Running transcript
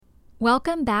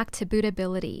Welcome back to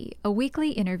Buddhability, a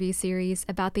weekly interview series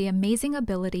about the amazing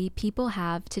ability people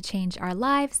have to change our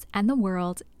lives and the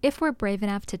world if we're brave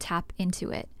enough to tap into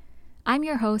it. I'm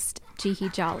your host,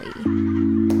 Jihi Jolly.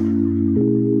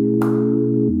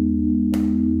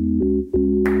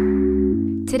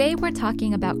 Today we're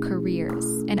talking about careers,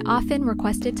 an often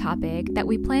requested topic that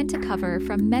we plan to cover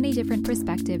from many different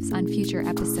perspectives on future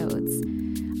episodes.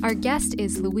 Our guest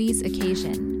is Louise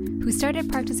Acasian, who started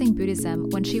practicing Buddhism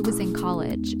when she was in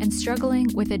college and struggling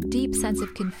with a deep sense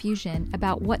of confusion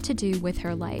about what to do with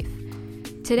her life.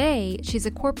 Today, she's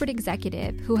a corporate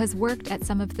executive who has worked at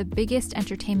some of the biggest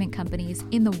entertainment companies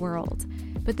in the world,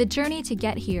 but the journey to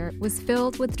get here was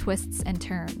filled with twists and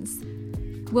turns.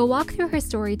 We'll walk through her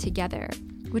story together,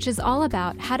 which is all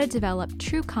about how to develop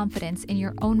true confidence in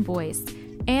your own voice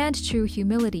and true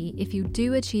humility if you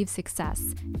do achieve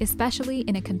success, especially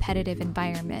in a competitive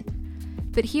environment.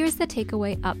 But here's the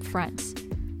takeaway up front.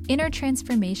 Inner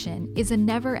transformation is a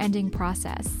never-ending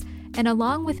process, and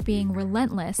along with being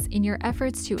relentless in your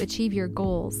efforts to achieve your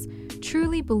goals,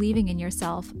 truly believing in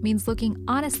yourself means looking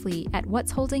honestly at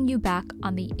what's holding you back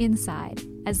on the inside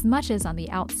as much as on the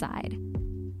outside.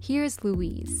 Here's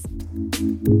Louise.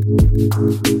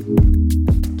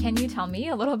 Can you tell me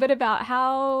a little bit about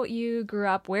how you grew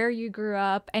up, where you grew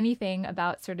up, anything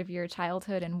about sort of your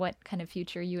childhood and what kind of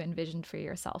future you envisioned for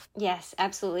yourself? Yes,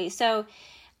 absolutely. So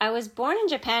I was born in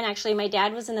Japan, actually. My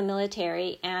dad was in the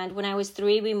military, and when I was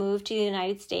 3, we moved to the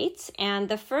United States, and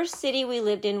the first city we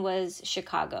lived in was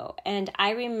Chicago. And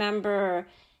I remember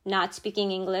not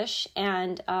speaking English,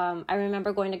 and I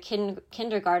remember going to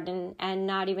kindergarten and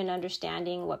not even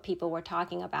understanding what people were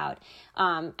talking about.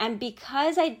 And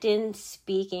because I didn't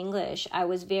speak English, I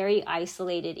was very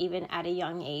isolated even at a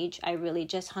young age. I really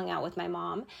just hung out with my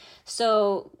mom.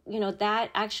 So,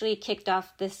 that actually kicked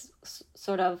off this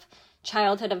sort of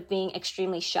childhood of being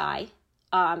extremely shy.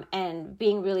 And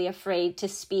being really afraid to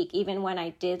speak, even when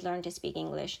I did learn to speak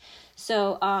English.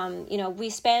 So, we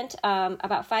spent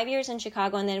about 5 years in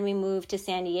Chicago, and then we moved to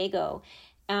San Diego.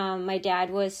 My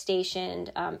dad was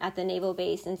stationed at the naval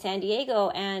base in San Diego,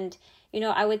 and,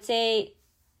 I would say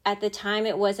at the time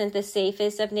it wasn't the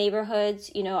safest of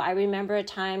neighborhoods. I remember a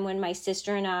time when my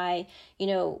sister and I,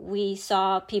 we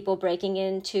saw people breaking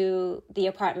into the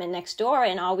apartment next door,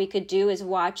 and all we could do is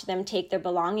watch them take their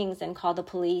belongings and call the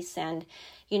police. And,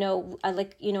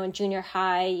 in junior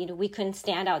high, we couldn't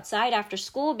stand outside after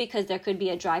school because there could be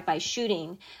a drive-by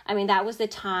shooting. I mean, that was the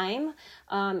time.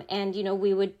 And,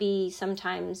 we would be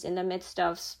sometimes in the midst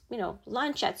of,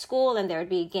 lunch at school, and there would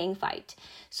be a gang fight.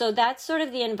 So that's sort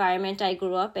of the environment I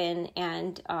grew up in.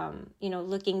 And,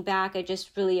 looking back, I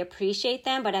just really appreciate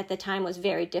them. But at the time was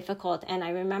very difficult. And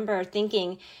I remember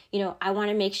thinking, I want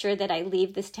to make sure that I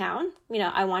leave this town.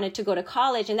 I wanted to go to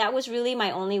college, and that was really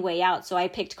my only way out. So I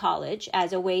picked college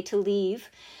as a way to leave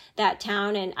that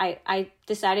town. And I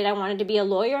decided I wanted to be a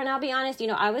lawyer. And I'll be honest,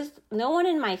 no one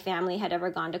in my family had ever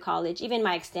gone to college, even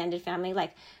my extended family,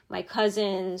 like my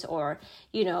cousins or,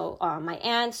 my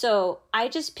aunt. So I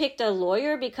just picked a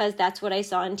lawyer because that's what I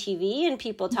saw on TV and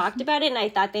people talked about it, and I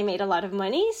thought they made a lot of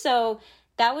money. So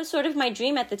that was sort of my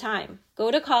dream at the time.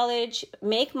 Go to college,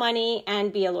 make money,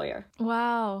 and be a lawyer.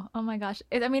 Wow. Oh my gosh.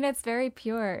 It's very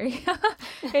pure.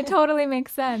 It totally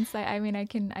makes sense. I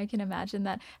can imagine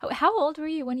that. How old were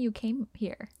you when you came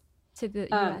here to the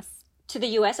U.S.? To the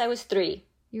U.S., I was 3.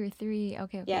 You were 3.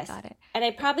 Okay, yes. Got it. And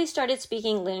I probably started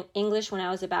speaking English when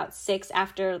I was about 6,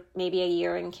 after maybe a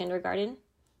year in kindergarten.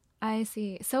 I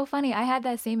see. So funny. I had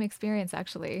that same experience,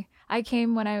 actually. I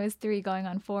came when I was 3 going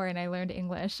on 4, and I learned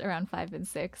English around 5 and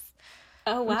 6.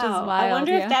 Oh, wow. Which is wild, I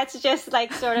wonder if that's just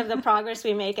like sort of the progress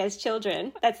we make as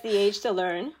children. That's the age to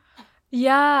learn.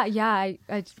 Yeah.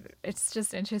 It's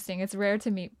just interesting. It's rare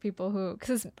to meet people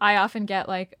because I often get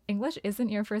like, English isn't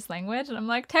your first language. And I'm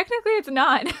like, technically it's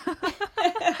not.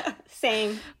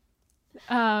 Same.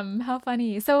 How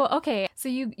funny. So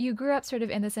you grew up sort of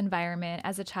in this environment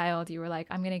as a child. You were like,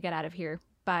 I'm going to get out of here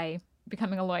by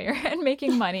becoming a lawyer and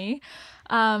making money.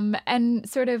 And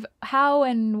sort of how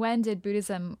and when did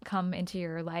Buddhism come into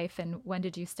your life, and when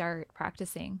did you start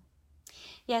practicing?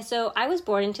 Yeah, so I was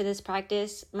born into this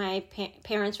practice. My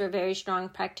parents were very strong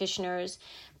practitioners.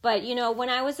 But, when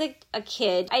I was a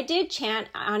kid, I did chant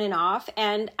on and off,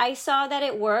 and I saw that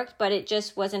it worked, but it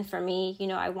just wasn't for me.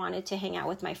 I wanted to hang out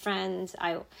with my friends.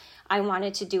 I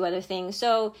wanted to do other things.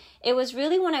 So it was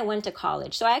really when I went to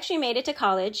college. So I actually made it to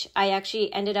college. I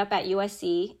actually ended up at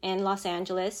USC in Los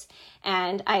Angeles,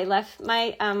 and I left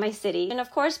my city. And of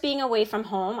course, being away from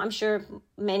home, I'm sure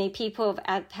many people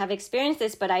have experienced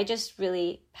this, but I just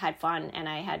really had fun, and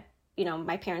I had,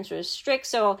 my parents were strict,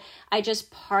 so I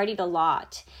just partied a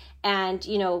lot. And,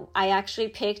 I actually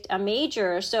picked a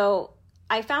major. So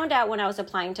I found out when I was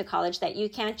applying to college that you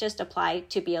can't just apply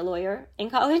to be a lawyer in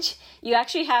college. You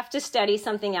actually have to study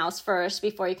something else first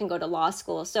before you can go to law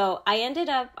school. So I ended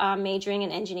up majoring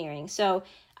in engineering. So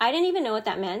I didn't even know what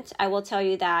that meant. I will tell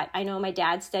you that I know my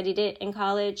dad studied it in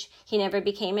college. He never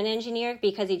became an engineer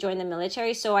because he joined the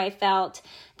military. So I felt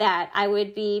that I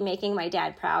would be making my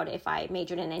dad proud if I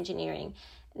majored in engineering,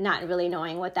 not really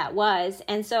knowing what that was.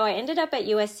 And so I ended up at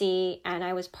USC and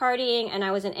I was partying and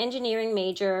I was an engineering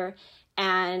major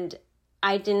and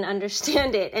I didn't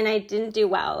understand it and I didn't do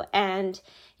well. And,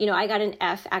 I got an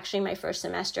F actually my first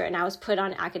semester and I was put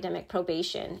on academic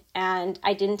probation and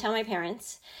I didn't tell my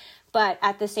parents. But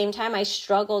at the same time, I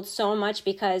struggled so much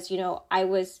because, I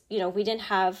was, we didn't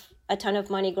have a ton of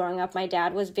money growing up. My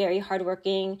dad was very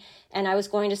hardworking and I was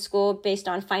going to school based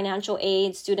on financial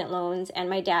aid, student loans, and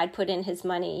my dad put in his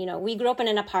money. We grew up in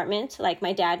an apartment. Like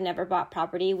my dad never bought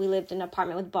property. We lived in an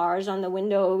apartment with bars on the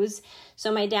windows.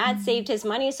 So my dad saved his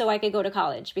money so I could go to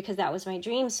college because that was my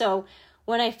dream. So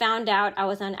when I found out I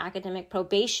was on academic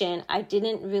probation, I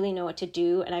didn't really know what to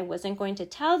do and I wasn't going to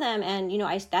tell them. And,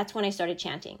 that's when I started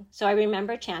chanting. So I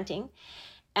remember chanting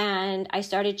and I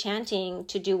started chanting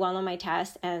to do well on my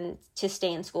tests and to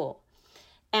stay in school.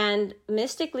 And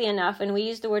mystically enough, and we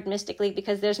use the word mystically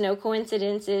because there's no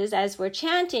coincidences as we're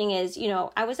chanting is,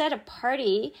 I was at a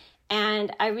party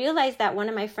and I realized that one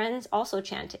of my friends also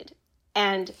chanted.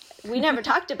 And we never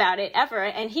talked about it ever.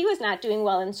 And he was not doing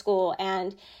well in school.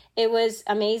 And it was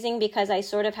amazing because I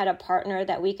sort of had a partner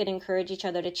that we could encourage each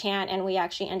other to chant. And we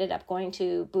actually ended up going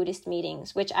to Buddhist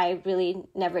meetings, which I really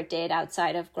never did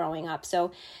outside of growing up.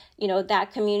 So,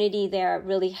 that community there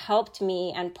really helped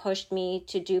me and pushed me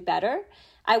to do better.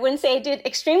 I wouldn't say I did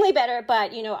extremely better,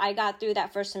 but, I got through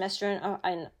that first semester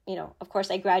and of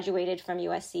course I graduated from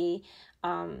USC,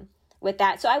 with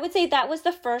that. So I would say that was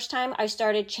the first time I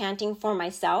started chanting for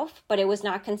myself, but it was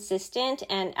not consistent.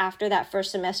 And after that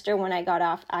first semester, when I got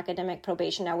off academic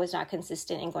probation, I was not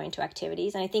consistent in going to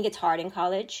activities. And I think it's hard in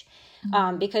college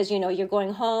because, you're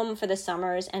going home for the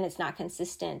summers and it's not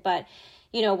consistent. But,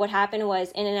 what happened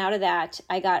was in and out of that,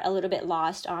 I got a little bit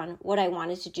lost on what I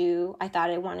wanted to do. I thought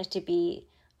I wanted to be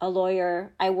a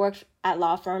lawyer. I worked at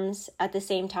law firms at the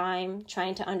same time,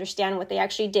 trying to understand what they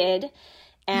actually did.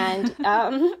 And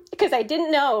because I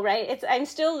didn't know, right? I'm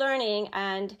still learning.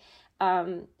 And,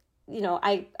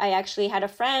 I actually had a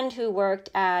friend who worked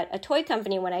at a toy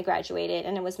company when I graduated,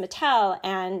 and it was Mattel.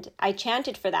 And I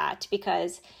chanted for that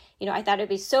because, I thought it'd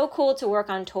be so cool to work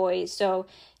on toys. So,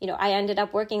 I ended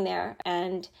up working there.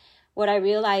 And what I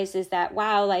realized is that,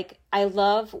 wow, like I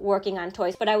love working on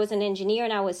toys, but I was an engineer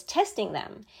and I was testing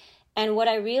them. And what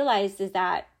I realized is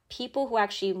that people who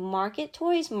actually market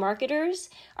toys, marketers,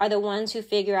 are the ones who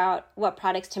figure out what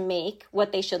products to make,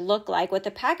 what they should look like, what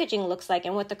the packaging looks like,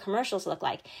 and what the commercials look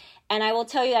like. And I will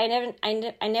tell you,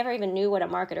 I never even knew what a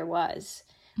marketer was,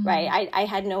 right? I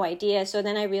had no idea. So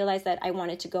then I realized that I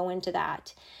wanted to go into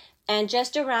that. And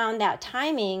just around that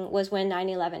timing was when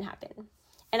 9/11 happened.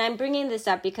 And I'm bringing this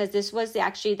up because this was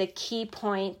actually the key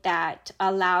point that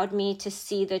allowed me to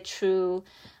see the true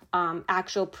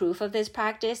actual proof of this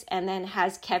practice, and then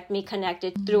has kept me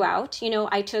connected throughout.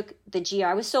 I took the GR.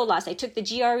 I was so lost. I took the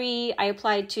GRE. I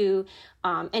applied to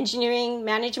engineering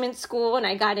management school, and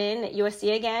I got in at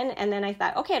USC again. And then I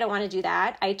thought, okay, I don't want to do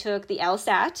that. I took the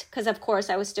LSAT because, of course,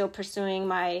 I was still pursuing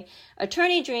my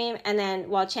attorney dream. And then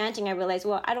while chanting, I realized,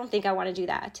 well, I don't think I want to do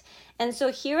that. And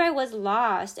so here I was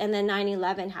lost, and then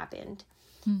 9/11 happened.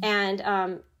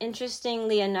 And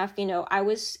interestingly enough, I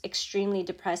was extremely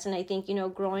depressed. And I think,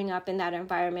 growing up in that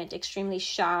environment, extremely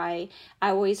shy, I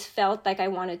always felt like I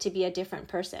wanted to be a different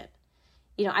person.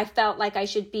 I felt like I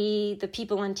should be the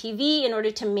people on TV in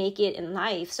order to make it in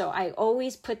life. So I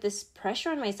always put this pressure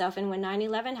on myself. And when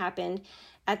 9/11 happened,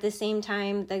 at the same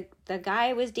time, the guy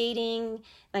I was dating,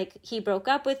 like he broke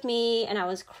up with me and I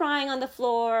was crying on the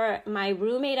floor. My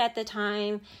roommate at the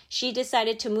time, she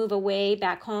decided to move away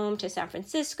back home to San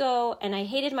Francisco. And I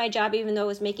hated my job, even though I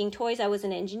was making toys. I was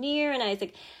an engineer. And I was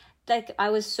like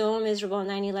I was so miserable.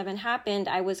 9/11 happened.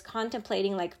 I was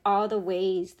contemplating like all the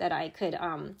ways that I could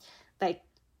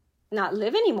not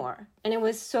live anymore. And it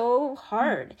was so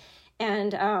hard.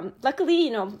 And luckily,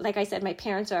 like I said, my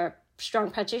parents are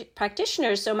strong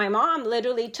practitioners. So my mom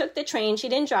literally took the train. She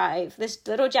didn't drive. This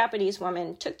little Japanese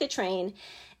woman took the train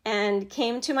and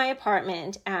came to my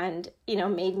apartment and,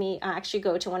 made me actually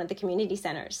go to one of the community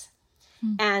centers.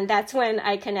 And that's when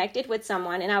I connected with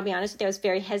someone. And I'll be honest with you, I was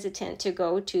very hesitant to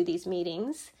go to these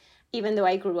meetings, even though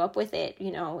I grew up with it,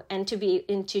 and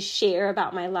to share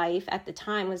about my life at the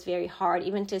time was very hard.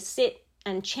 Even to sit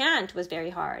and chant was very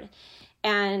hard.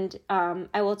 And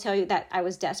I will tell you that I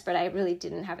was desperate. I really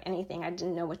didn't have anything. I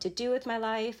didn't know what to do with my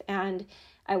life. And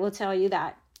I will tell you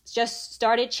that just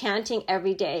started chanting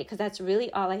every day because that's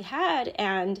really all I had.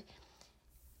 And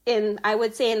I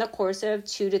would say in the course of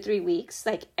 2 to 3 weeks,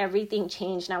 like everything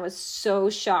changed. And I was so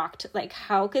shocked. Like,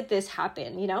 how could this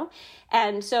happen? You know?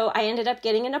 And so I ended up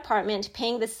getting an apartment,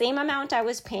 paying the same amount I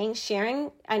was paying,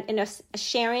 sharing an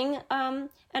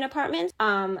apartment.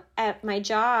 At my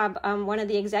job, one of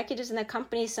the executives in the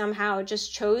company somehow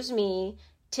just chose me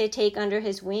to take under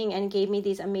his wing and gave me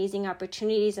these amazing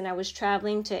opportunities. And I was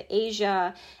traveling to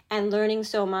Asia and learning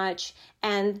so much.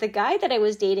 And the guy that I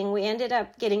was dating, we ended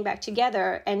up getting back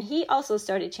together, and he also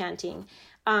started chanting.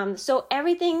 So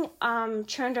everything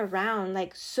turned around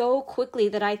like so quickly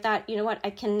that I thought, you know what, I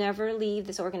can never leave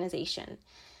this organization,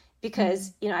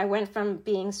 because, you know, I went from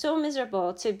being so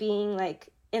miserable to being like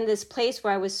in this place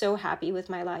where I was so happy with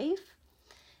my life.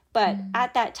 But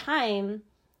at that time,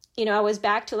 you know, I was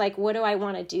back to like, what do I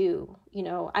want to do? You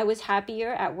know, I was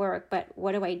happier at work, but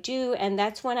what do I do? And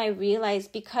that's when I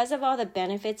realized, because of all the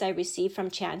benefits I received from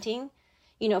chanting,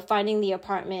 you know, finding the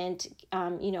apartment,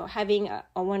 you know, having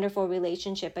a wonderful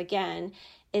relationship again,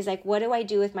 is like, what do I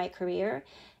do with my career?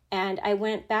 And I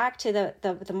went back to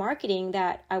the marketing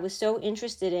that I was so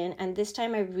interested in. And this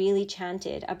time I really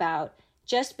chanted about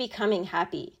just becoming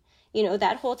happy. You know,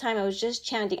 that whole time I was just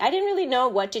chanting. I didn't really know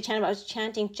what to chant about. I was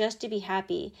chanting just to be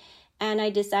happy. And I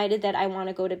decided that I want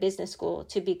to go to business school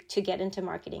to get into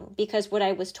marketing, because what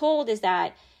I was told is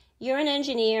that you're an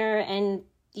engineer and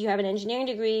you have an engineering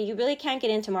degree, you really can't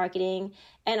get into marketing.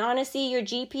 And honestly, your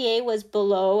GPA was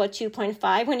below a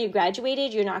 2.5 when you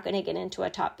graduated, you're not going to get into a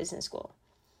top business school.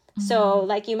 So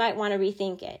like, you might want to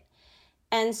rethink it.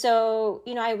 And so,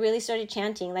 you know, I really started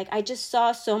chanting. Like, I just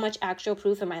saw so much actual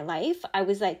proof in my life. I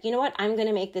was like, you know what, I'm going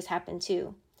to make this happen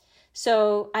too.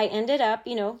 So I ended up,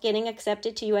 you know, getting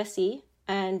accepted to USC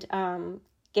and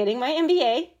getting my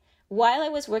MBA while I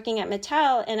was working at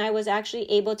Mattel. And I was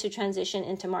actually able to transition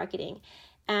into marketing.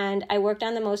 And I worked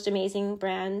on the most amazing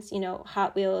brands, you know,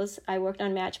 Hot Wheels. I worked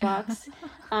on Matchbox.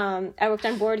 I worked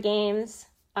on board games.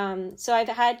 So I've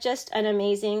had just an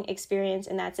amazing experience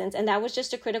in that sense. And that was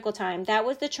just a critical time. That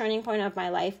was the turning point of my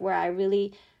life where I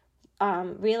really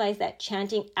realized that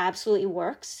chanting absolutely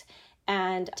works.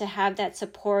 And to have that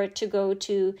support, to go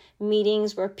to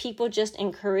meetings where people just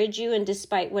encourage you, and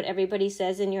despite what everybody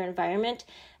says in your environment,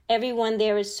 everyone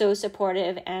there is so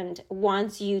supportive and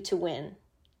wants you to win.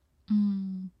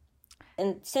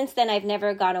 And since then, I've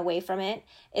never gone away from it.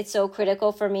 It's so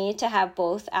critical for me to have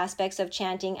both aspects of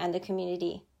chanting and the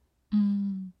community.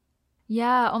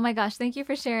 Yeah. Oh my gosh. Thank you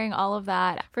for sharing all of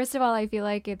that. First of all, I feel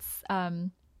like it's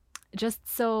just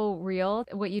so real,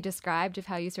 what you described of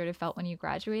how you sort of felt when you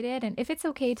graduated. And if it's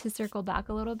okay to circle back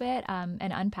a little bit and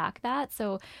unpack that.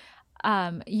 So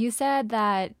you said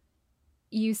that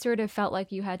you sort of felt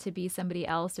like you had to be somebody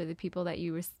else or the people that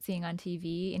you were seeing on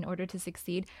TV in order to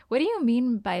succeed. What do you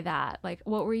mean by that? Like,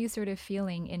 what were you sort of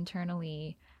feeling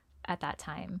internally at that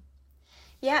time?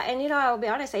 Yeah, and you know, I'll be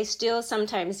honest, I still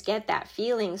sometimes get that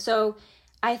feeling. So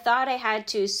I thought I had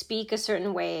to speak a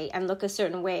certain way and look a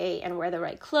certain way and wear the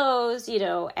right clothes, you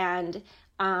know, and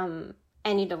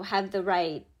you know, have the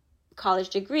right college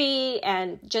degree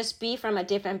and just be from a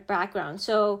different background.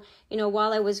 So, you know,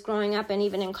 while I was growing up and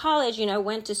even in college, you know, I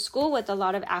went to school with a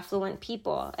lot of affluent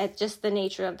people at just the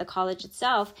nature of the college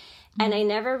itself. And I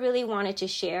never really wanted to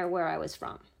share where I was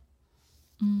from,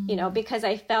 you know, because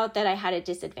I felt that I had a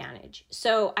disadvantage.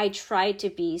 So I tried to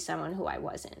be someone who I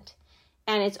wasn't.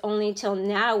 And it's only till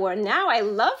now where now I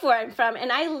love where I'm from.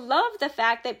 And I love the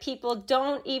fact that people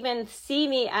don't even see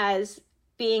me as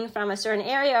being from a certain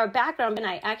area or background, and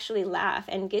I actually laugh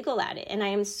and giggle at it. And I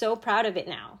am so proud of it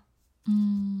now.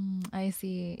 I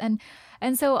see.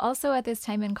 And so also at this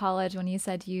time in college, when you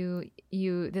said you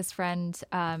this friend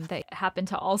that happened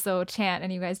to also chant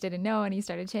and you guys didn't know and you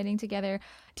started chanting together,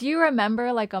 do you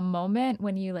remember like a moment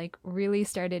when you like really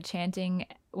started chanting,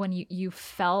 when you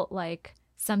felt like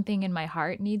something in my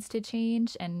heart needs to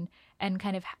change, and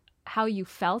kind of how you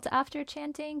felt after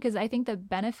chanting? Because I think the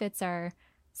benefits are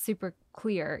super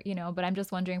clear, you know, but I'm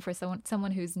just wondering for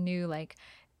someone who's new, like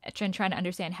trying to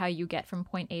understand how you get from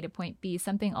point A to point B,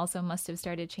 something also must have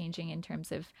started changing in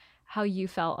terms of how you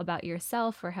felt about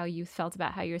yourself or how you felt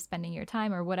about how you're spending your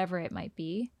time or whatever it might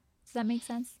be. Does that make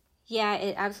sense? Yeah,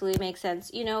 it absolutely makes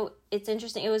sense. You know, it's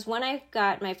interesting. It was when I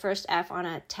got my first F on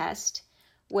a test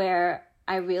where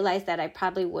I realized that I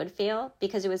probably would fail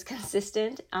because it was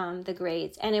consistent, the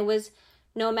grades. And it was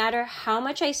no matter how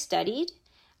much I studied,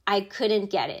 I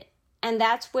couldn't get it. And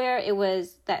that's where it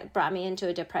was that brought me into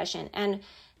a depression. And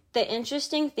the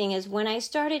interesting thing is when I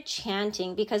started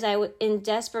chanting, because I was in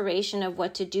desperation of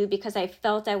what to do, because I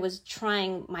felt I was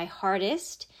trying my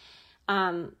hardest,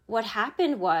 what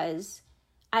happened was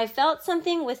I felt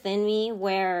something within me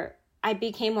where I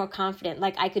became more confident,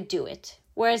 like I could do it.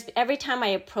 Whereas every time I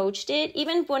approached it,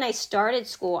 even when I started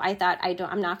school, I thought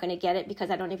I'm not going to get it because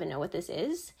I don't even know what this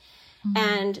is. Mm-hmm.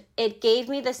 And it gave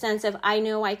me the sense of, I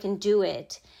know I can do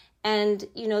it. And,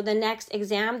 you know, the next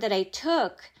exam that I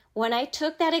took, when I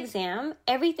took that exam,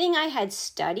 everything I had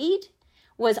studied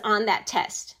was on that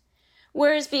test.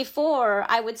 Whereas before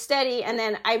I would study and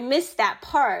then I missed that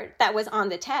part that was on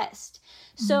the test.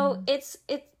 So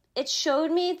it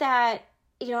showed me that,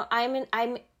 you know,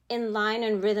 I'm in line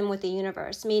and rhythm with the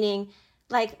universe, meaning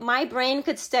like my brain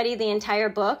could study the entire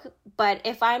book, but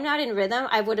if I'm not in rhythm,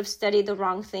 I would have studied the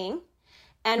wrong thing.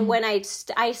 And when I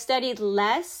studied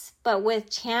less, but with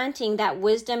chanting, that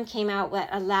wisdom came out that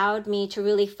allowed me to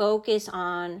really focus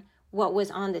on what was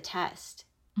on the test.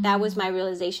 That was my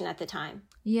realization at the time.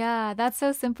 Yeah, that's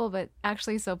so simple, but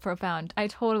actually so profound. I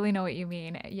totally know what you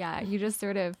mean. Yeah, you just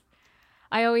sort of,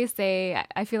 I always say,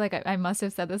 I feel like I must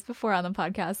have said this before on the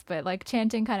podcast, but like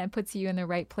chanting kind of puts you in the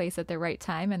right place at the right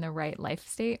time and the right life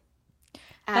state.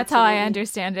 Absolutely. That's how I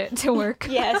understand it to work.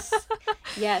 Yes,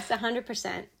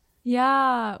 100%.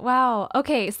 Yeah. Wow.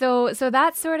 Okay. So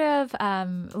that's sort of,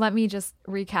 let me just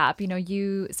recap, you know,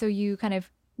 you kind of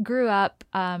grew up,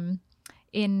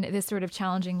 in this sort of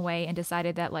challenging way and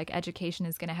decided that like education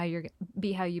is going to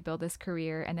be how you build this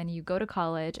career. And then you go to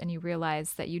college and you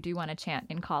realize that you do want to chant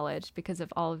in college because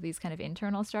of all of these kind of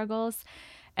internal struggles.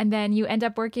 And then you end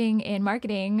up working in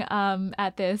marketing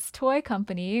at this toy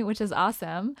company, which is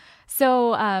awesome.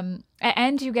 So,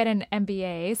 and you get an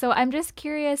MBA. So I'm just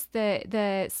curious,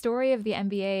 the story of the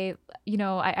MBA, you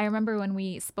know, I remember when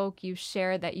we spoke, you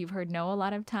shared that you've heard no a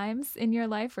lot of times in your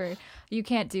life, or you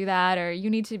can't do that, or you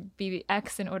need to be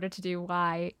X in order to do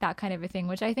Y, that kind of a thing,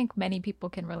 which I think many people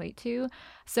can relate to.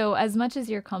 So as much as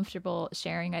you're comfortable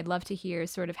sharing, I'd love to hear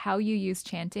sort of how you use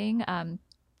chanting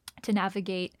to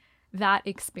navigate that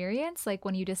experience, like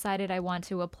when you decided I want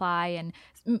to apply, and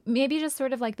maybe just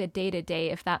sort of like the day to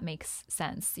day, if that makes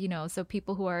sense, you know, so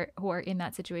people who are in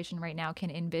that situation right now can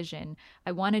envision,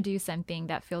 I want to do something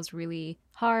that feels really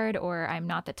hard, or I'm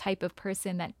not the type of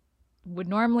person that would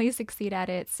normally succeed at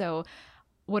it. So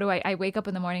what do I wake up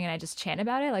in the morning and I just chant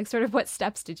about it? Like sort of what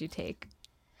steps did you take?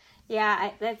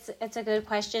 Yeah, it's a good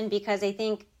question, because I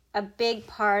think a big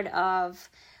part of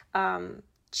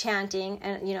chanting,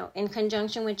 and you know, in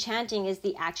conjunction with chanting, is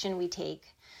the action we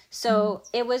take. So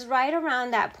it was right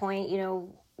around that point, you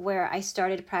know, where I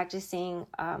started practicing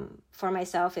for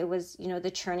myself. It was, you know,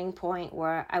 the turning point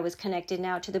where I was connected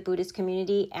now to the Buddhist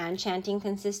community and chanting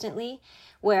consistently,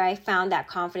 where I found that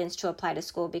confidence to apply to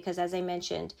school. Because as I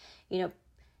mentioned, you know,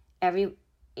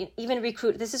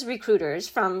 this is recruiters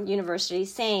from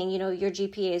universities saying, you know, your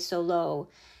GPA is so low,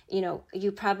 you know,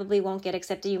 you probably won't get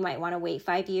accepted. You might want to wait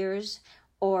 5 years.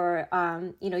 Or,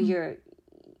 you know,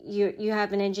 you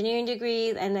have an engineering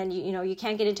degree, and then, you know, you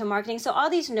can't get into marketing. So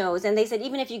all these no's. And they said,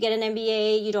 even if you get an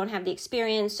MBA, you don't have the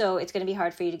experience, so it's going to be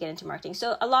hard for you to get into marketing.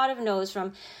 So a lot of no's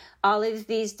from all of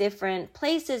these different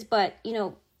places. But, you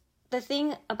know, the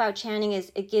thing about chanting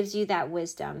is it gives you that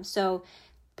wisdom. So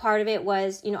part of it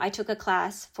was, you know, I took a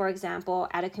class, for example,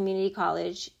 at a community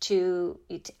college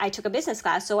I took a business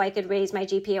class so I could raise my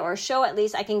GPA, or show at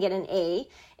least I can get an A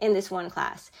in this one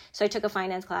class. So I took a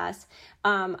finance class.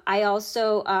 I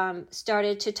also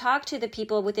started to talk to the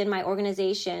people within my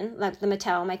organization, like the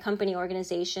Mattel, my company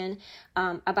organization,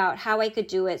 about how I could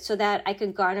do it so that I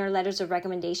could garner letters of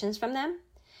recommendations from them.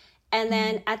 And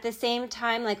then at the same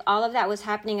time, like all of that was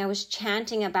happening, I was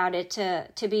chanting about it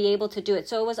to be able to do it.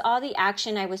 So it was all the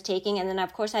action I was taking. And then,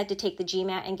 of course, I had to take the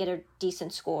GMAT and get a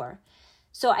decent score.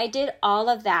 So I did all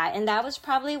of that. And that was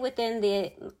probably within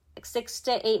the 6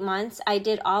 to 8 months. I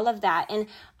did all of that. And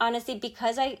honestly,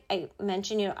 because I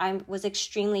mentioned, you know, I was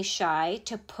extremely shy,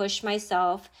 to push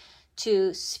myself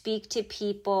to speak to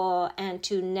people and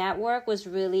to network was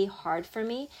really hard for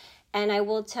me. And I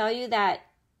will tell you that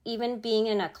even being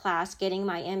in a class getting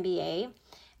my MBA,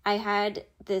 I had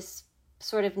this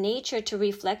sort of nature to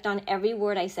reflect on every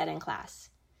word I said in class.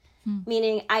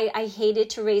 Meaning I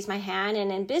hated to raise my hand.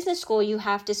 And in business school, you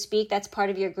have to speak. That's part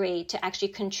of your grade to actually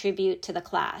contribute to the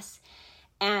class.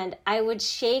 And I would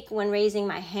shake when raising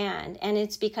my hand. And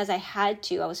it's because I had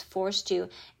to, I was forced to,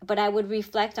 but I would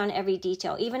reflect on every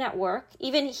detail, even at work,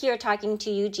 even here talking to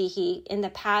you, Jihi. In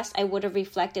the past, I would have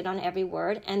reflected on every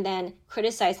word and then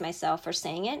criticized myself for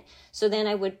saying it. So then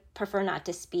I would prefer not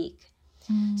to speak.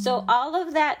 So all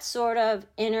of that sort of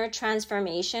inner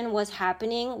transformation was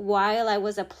happening while I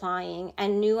was applying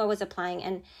and knew I was applying.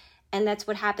 And And that's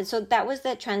what happened. So that was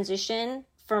the transition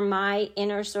for my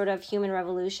inner sort of human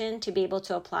revolution to be able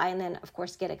to apply and then, of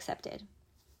course, get accepted.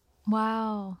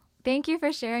 Wow. Thank you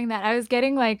for sharing that. I was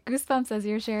getting like goosebumps as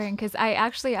you're sharing because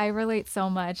I relate so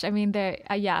much. I mean,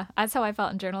 yeah, that's how I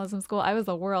felt in journalism school. I was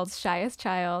the world's shyest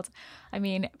child. I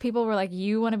mean, people were like,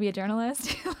 "You want to be a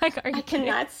journalist?" Like, are you I kidding?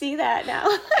 cannot see that now.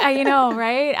 You know,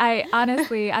 right? I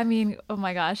honestly, I mean, oh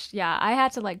my gosh, yeah, I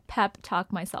had to like pep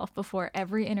talk myself before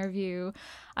every interview.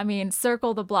 I mean,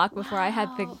 circle the block before I had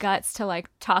the guts to like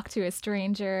talk to a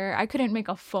stranger. I couldn't make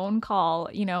a phone call,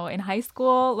 you know, in high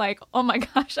school. Like, oh my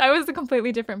gosh, I was a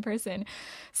completely different person.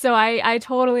 So I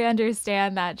totally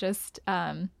understand that just,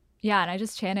 yeah, and I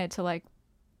just chanted to like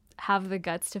have the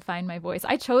guts to find my voice.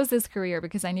 I chose this career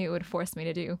because I knew it would force me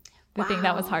to do the thing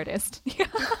that was hardest.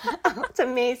 That's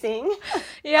amazing.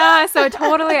 Yeah, so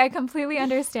totally, I completely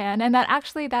understand. And that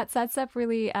actually, that sets up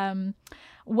really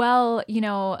well, you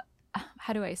know,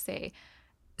 how do I say?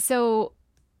 So,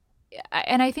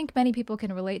 and I think many people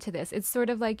can relate to this. It's sort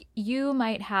of like you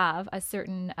might have a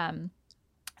certain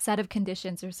set of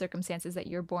conditions or circumstances that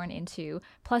you're born into,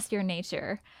 plus your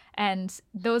nature. And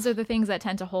those are the things that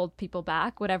tend to hold people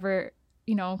back, whatever,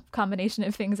 you know, combination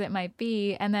of things it might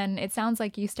be. And then it sounds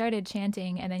like you started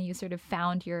chanting and then you sort of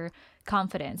found your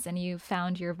confidence and you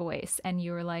found your voice and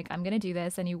you were like, I'm going to do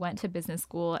this. And you went to business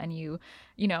school and you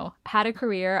know, had a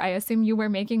career. I assume you were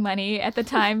making money at the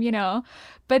time, you know,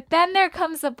 but then there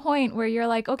comes a point where you're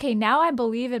like, okay, now I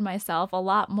believe in myself a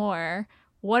lot more.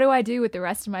 What do I do with the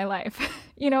rest of my life?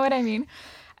 You know what I mean?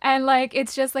 And like,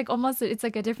 it's just like almost, it's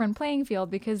like a different playing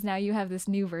field because now you have this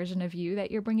new version of you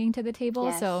that you're bringing to the table.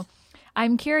 Yes. So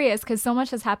I'm curious because so much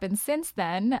has happened since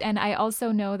then. And I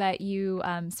also know that you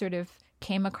sort of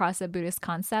came across a Buddhist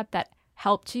concept that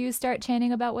helped you start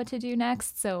chanting about what to do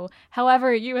next. So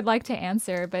however you would like to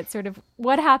answer, but sort of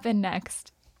what happened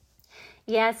next?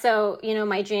 Yeah, so, you know,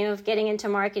 my dream of getting into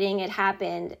marketing, it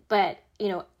happened. But, you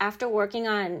know, after working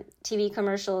on TV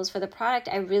commercials for the product,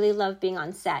 I really loved being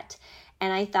on set.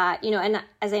 And I thought, you know, and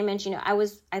as I mentioned, you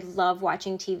know, I love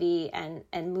watching TV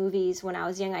and movies when I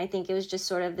was young. I think it was just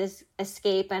sort of this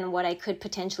escape and what I could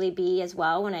potentially be as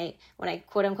well when I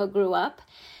quote unquote grew up.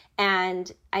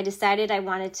 And I decided I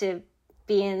wanted to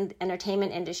be in the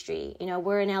entertainment industry. You know,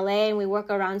 we're in LA and we work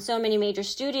around so many major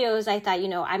studios. I thought, you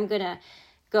know, I'm going to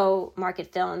go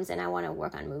market films and I want to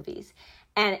work on movies.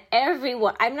 And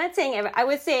everyone, I'm not saying I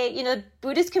would say, you know,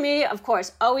 Buddhist community, of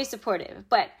course, always supportive,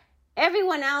 but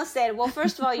everyone else said, well,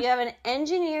 first of all, you have an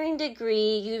engineering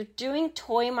degree, you're doing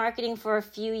toy marketing for a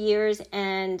few years,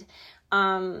 and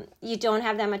you don't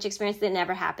have that much experience. That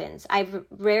never happens. I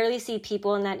rarely see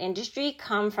people in that industry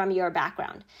come from your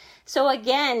background. So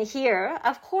again, here,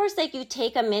 of course, like you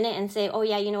take a minute and say, oh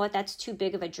yeah, you know what, that's too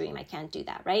big of a dream. I can't do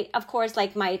that, right? Of course,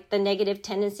 like the negative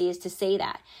tendency is to say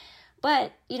that.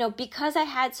 But, you know, because I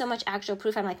had so much actual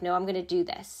proof, I'm like, no, I'm going to do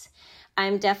this.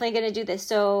 I'm definitely going to do this.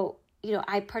 So, you know,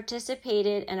 I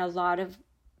participated in a lot of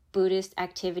Buddhist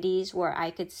activities where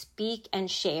I could speak and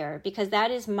share because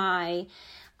that is my,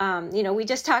 you know, we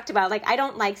just talked about, like, I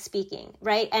don't like speaking,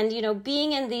 right? And, you know,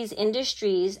 being in these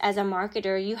industries as a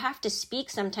marketer, you have to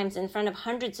speak sometimes in front of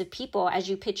hundreds of people as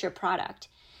you pitch your product.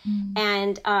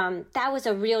 And that was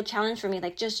a real challenge for me,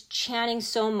 like just chanting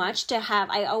so much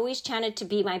I always chanted to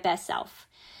be my best self.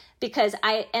 Because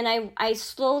I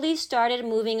slowly started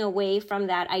moving away from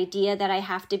that idea that I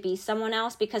have to be someone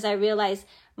else because I realized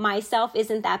myself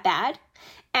isn't that bad.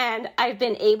 And I've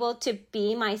been able to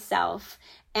be myself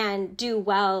and do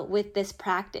well with this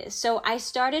practice. So I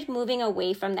started moving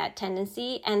away from that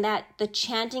tendency and that the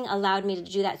chanting allowed me to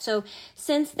do that. So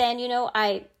since then, you know,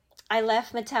 I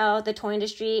left Mattel, the toy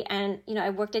industry, and, you know, I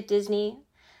worked at Disney.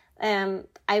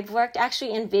 I've worked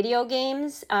actually in video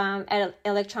games at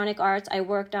Electronic Arts. I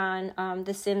worked on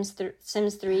The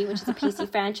Sims 3, which is a PC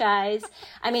franchise.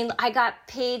 I mean, I got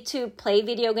paid to play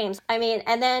video games. I mean,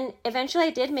 and then eventually I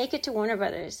did make it to Warner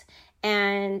Brothers.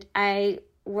 And I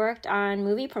worked on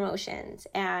movie promotions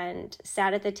and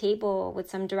sat at the table with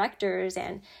some directors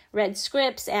and read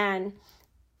scripts. And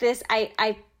this,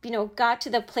 I you know, got to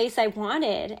the place I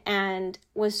wanted and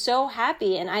was so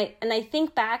happy. And I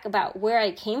think back about where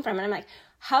I came from and I'm like,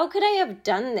 how could I have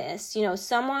done this? You know,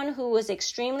 someone who was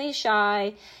extremely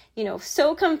shy, you know,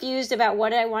 so confused about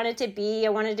what I wanted to be. I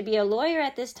wanted to be a lawyer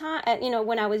at this time, you know,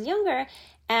 when I was younger.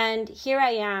 And here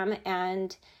I am.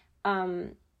 And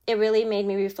it really made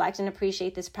me reflect and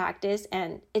appreciate this practice.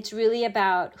 And it's really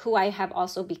about who I have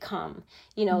also become,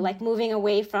 you know, like moving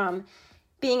away from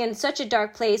being in such a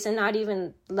dark place and not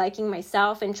even liking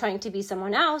myself and trying to be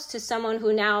someone else to someone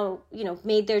who now, you know,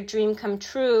 made their dream come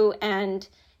true and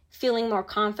feeling more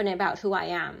confident about who I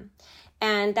am.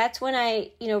 And that's when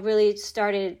I, really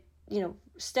started,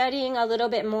 studying a little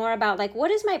bit more about like,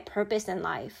 what is my purpose in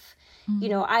life?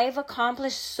 I've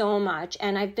accomplished so much,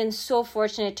 and I've been so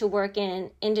fortunate to work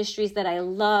in industries that I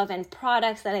love and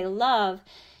products that I love.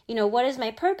 What is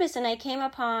my purpose? And I came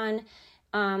upon,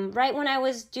 right when I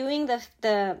was doing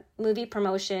the movie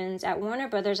promotions at Warner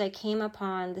Brothers, I came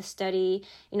upon the study,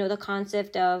 the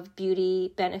concept of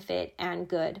beauty, benefit, and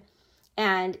good.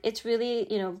 And it's really,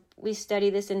 we study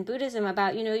this in Buddhism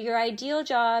about, your ideal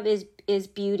job is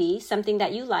beauty, something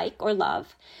that you like or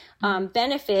love.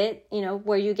 Benefit,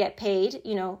 where you get paid,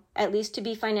 at least to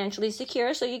be financially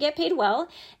secure, so you get paid well.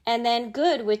 And then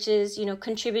good, which is,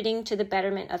 contributing to the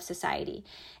betterment of society.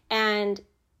 And,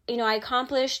 I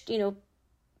accomplished,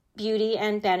 beauty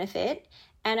and benefit.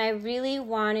 And I really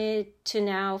wanted to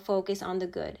now focus on the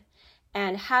good.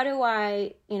 And how do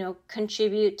I,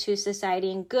 contribute to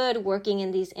society in good, working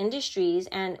in these industries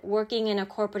and working in a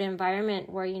corporate environment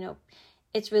where,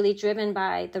 it's really driven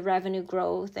by the revenue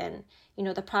growth and,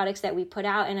 the products that we put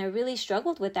out. And I really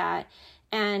struggled with that.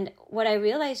 And what I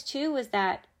realized too was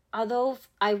that although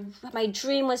my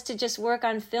dream was to just work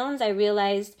on films, I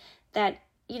realized that,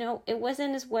 it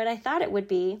wasn't as what I thought it would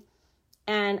be.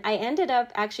 And I ended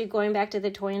up actually going back to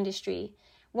the toy industry.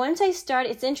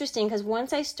 It's interesting because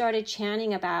once I started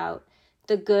chanting about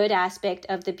the good aspect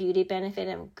of the beauty, benefit,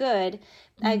 and good,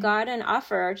 I got an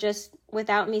offer just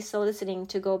without me soliciting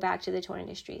to go back to the toy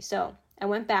industry. So I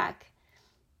went back.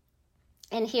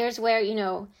 And here's where,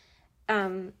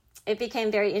 it became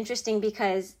very interesting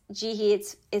because,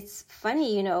 it's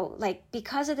funny, like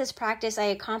because of this practice, I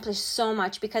accomplished so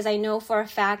much because I know for a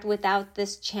fact without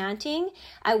this chanting,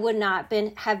 I would not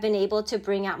have been able to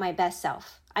bring out my best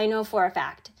self. I know for a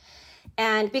fact.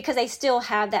 And because I still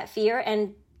have that fear,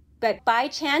 but by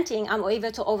chanting, I'm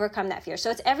able to overcome that fear. So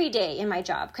it's every day in my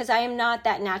job because I am not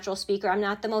that natural speaker. I'm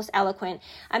not the most eloquent.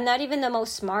 I'm not even the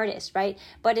most smartest, right?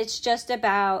 But it's just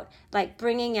about like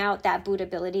bringing out that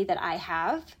Buddhability that I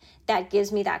have that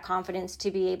gives me that confidence to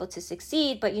be able to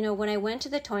succeed. But, when I went to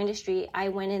the toy industry, I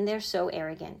went in there so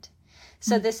arrogant.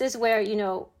 So this is where,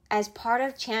 as part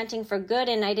of chanting for good,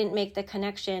 and I didn't make the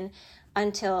connection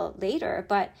until later,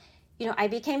 but I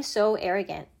became so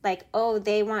arrogant, like, oh,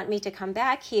 they want me to come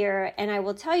back here. And I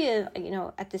will tell you,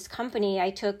 at this company,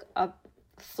 I took a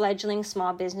fledgling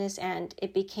small business and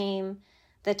it became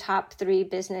the top 3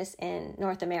 business in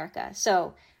North America.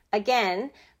 So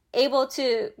again, able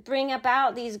to bring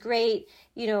about these great,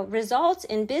 results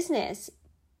in business,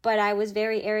 but I was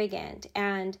very arrogant.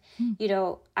 And,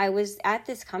 I was at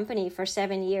this company for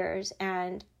 7 years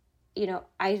and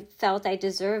I felt I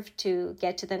deserved to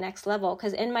get to the next level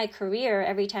because in my career,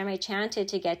 every time I chanted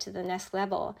to get to the next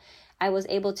level, I was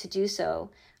able to do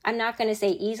so. I'm not going to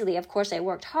say easily. Of course, I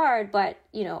worked hard, but,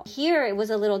 here it was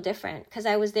a little different because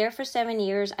I was there for 7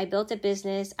 years. I built a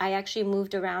business. I actually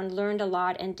moved around, learned a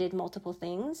lot, and did multiple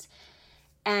things.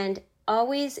 And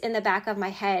always in the back of my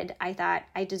head, I thought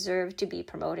I deserved to be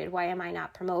promoted. Why am I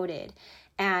not promoted?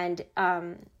 And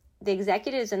the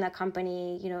executives in the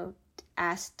company,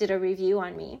 did a review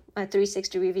on me, a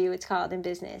 360 review, it's called in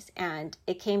business. And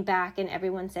it came back and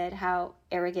everyone said how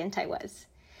arrogant I was.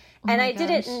 And I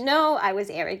didn't know I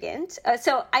was arrogant.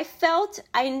 So I felt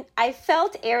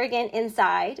arrogant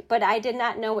inside, but I did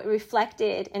not know it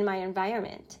reflected in my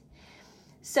environment.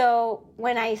 So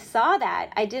when I saw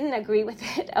that, I didn't agree with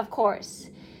it, of course.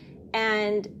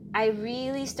 And I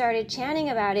really started chanting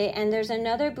about it. And there's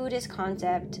another Buddhist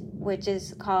concept, which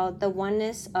is called the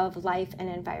oneness of life and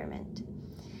environment.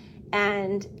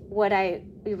 And what I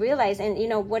realized, and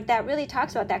what that really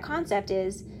talks about, that concept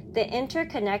is the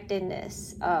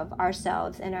interconnectedness of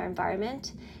ourselves and our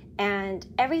environment. And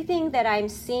everything that I'm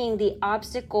seeing, the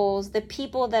obstacles, the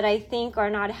people that I think are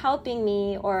not helping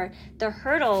me, or the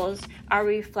hurdles, are a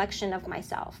reflection of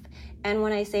myself. And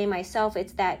when I say myself,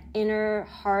 it's that inner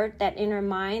heart, that inner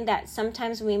mind, that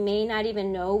sometimes we may not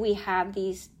even know we have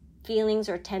these feelings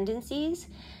or tendencies,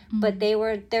 but they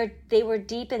were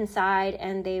deep inside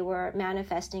and they were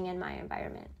manifesting in my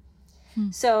environment.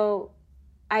 So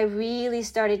I really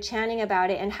started chanting about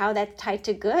it and how that's tied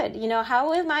to good.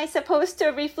 How am I supposed to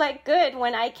reflect good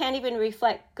when I can't even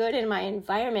reflect good in my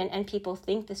environment and people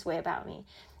think this way about me?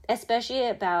 Especially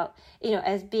about,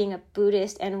 as being a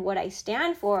Buddhist, and what I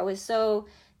stand for was so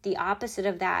the opposite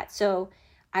of that. So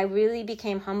I really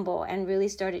became humble and really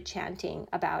started chanting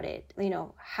about it.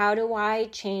 How do I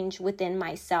change within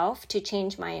myself to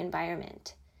change my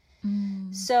environment?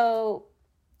 So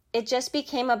it just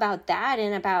became about that,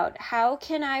 and about how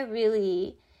can I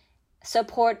really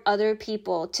support other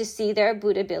people to see their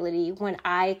Buddhability when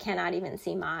I cannot even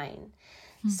see mine.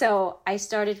 So I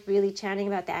started really chanting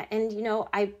about that. And,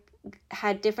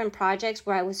 had different projects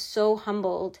where I was so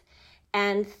humbled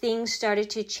and things started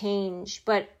to change.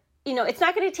 But, it's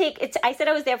not going to take, I said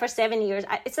I was there for 7 years.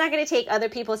 It's not going to take other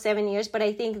people 7 years, but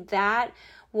I think that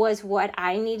was what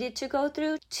I needed to go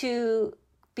through to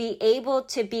be able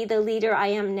to be the leader I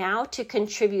am now, to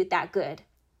contribute that good.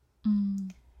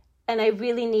 And I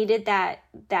really needed that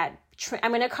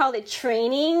I'm going to call it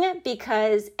training,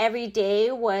 because every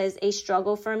day was a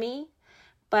struggle for me,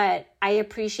 but I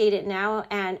appreciate it now.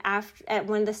 And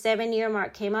when the 7-year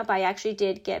mark came up, I actually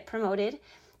did get promoted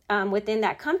within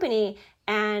that company.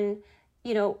 And,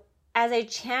 as I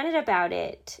chanted about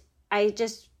it,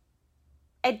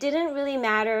 it didn't really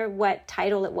matter what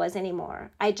title it was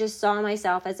anymore. I just saw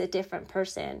myself as a different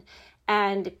person,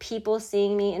 and people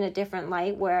seeing me in a different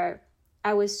light, where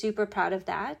I was super proud of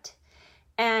that.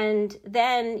 And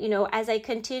then, as I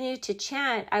continued to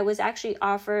chant, I was actually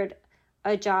offered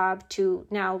a job to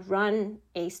now run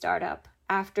a startup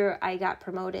after I got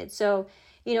promoted. So,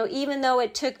 even though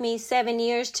it took me 7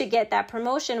 years to get that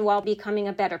promotion while becoming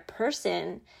a better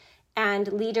person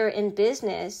and leader in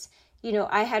business,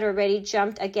 I had already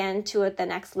jumped again to the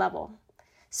next level.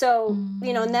 So,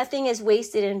 nothing is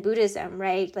wasted in Buddhism,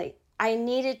 right? Like, I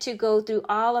needed to go through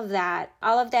all of that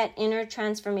inner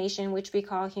transformation, which we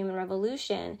call human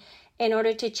revolution, in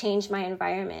order to change my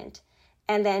environment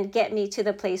and then get me to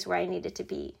the place where I needed to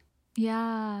be.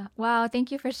 Yeah. Wow.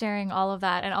 Thank you for sharing all of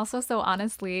that. And also so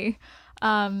honestly,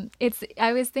 I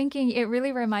was thinking, it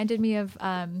really reminded me of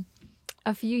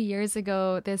a few years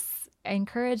ago, this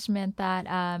encouragement that,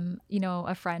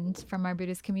 a friend from our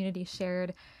Buddhist community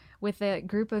shared with a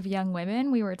group of young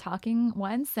women. We were talking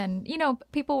once, and,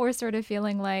 people were sort of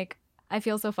feeling like, I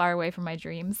feel so far away from my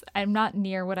dreams. I'm not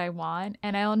near what I want.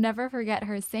 And I'll never forget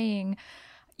her saying,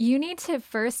 you need to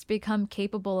first become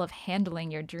capable of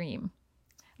handling your dream.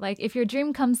 Like, if your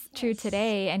dream comes true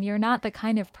today and you're not the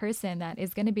kind of person that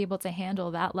is going to be able to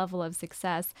handle that level of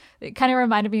success, it kind of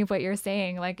reminded me of what you're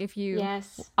saying. Like, if you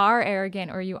are arrogant,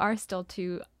 or you are still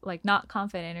too, like, not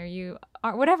confident, or you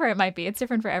are, whatever it might be, it's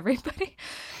different for everybody.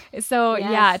 So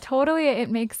yeah, totally.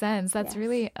 It makes sense. That's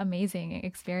really amazing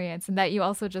experience. And that you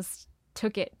also just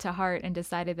took it to heart and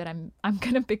decided that I'm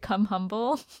going to become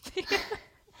humble.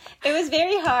 It was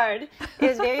very hard.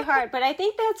 But I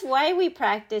think that's why we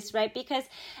practice, right?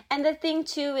 And the thing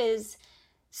too is,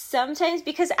 sometimes,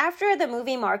 because after the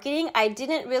movie Marketing, I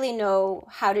didn't really know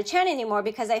how to chant anymore,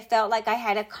 because I felt like I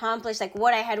had accomplished like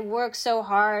what I had worked so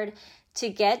hard to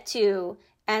get to.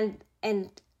 And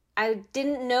I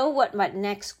didn't know what my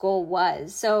next goal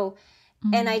was. So,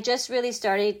 and I just really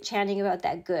started chanting about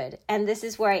that good. And this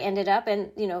is where I ended up,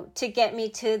 and, to get me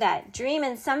to that dream.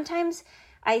 And sometimes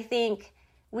I think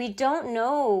we don't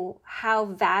know how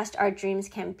vast our dreams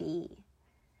can be,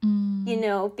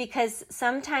 because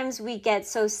sometimes we get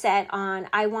so set on,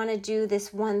 I want to do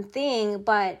this one thing,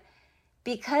 but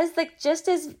because just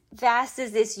as vast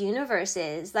as this universe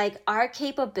is, our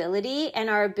capability and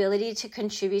our ability to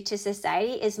contribute to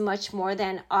society is much more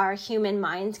than our human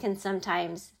minds can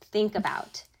sometimes think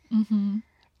about.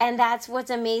 And that's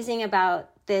what's amazing about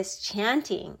this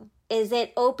chanting, is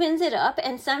it opens it up,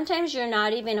 and sometimes you're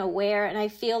not even aware. And I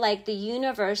feel like the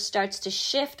universe starts to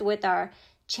shift with our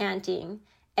chanting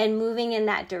and moving in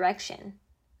that direction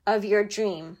of your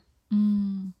dream.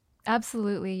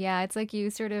 Absolutely. Yeah. It's like you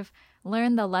sort of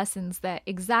learn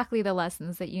exactly the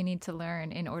lessons that you need to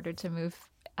learn in order to move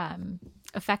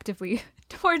effectively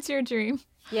towards your dream.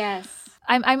 Yes.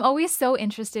 I'm always so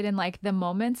interested in the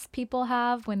moments people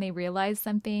have when they realize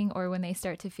something, or when they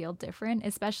start to feel different,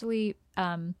 especially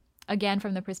again,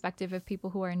 from the perspective of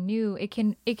people who are new. It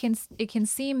can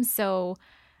seem so,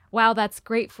 wow, that's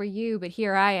great for you, but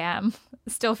here I am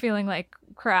still feeling like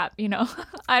crap,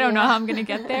 I don't know how I'm going to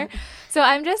get there. So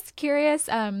I'm just curious,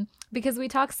 because we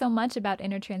talk so much about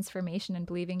inner transformation and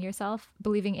believing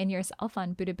in yourself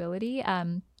on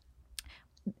Buddhability.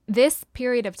 This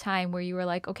period of time where you were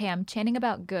like, okay, I'm chanting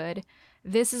about good.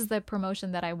 This is the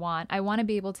promotion that I want. I want to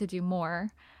be able to do more.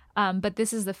 But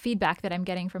this is the feedback that I'm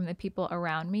getting from the people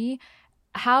around me.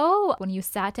 How, when you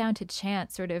sat down to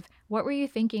chant, sort of, what were you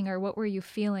thinking, or what were you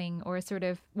feeling, or sort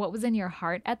of what was in your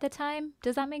heart at the time?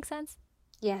 Does that make sense?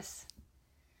 Yes.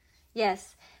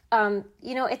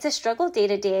 It's a struggle day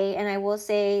to day. And I will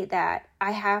say that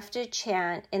I have to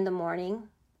chant in the morning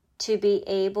to be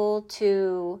able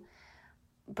to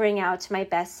bring out my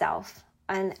best self.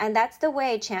 And that's the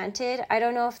way I chanted. I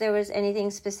don't know if there was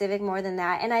anything specific more than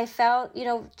that. And I felt,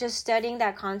 just studying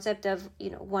that concept of,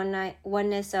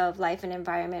 oneness of life and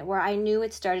environment, where I knew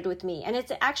it started with me. And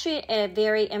it's actually a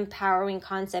very empowering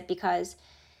concept, because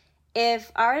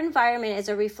if our environment is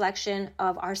a reflection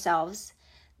of ourselves,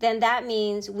 then that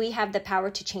means we have the power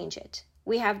to change it.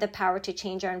 We have the power to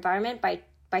change our environment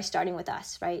by starting with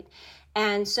us, right?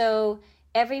 And so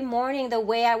every morning, the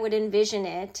way I would envision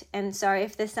it, and sorry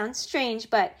if this sounds strange,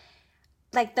 but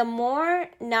like the more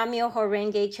Nam-myoho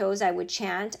Renge Kyos I would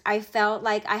chant, I felt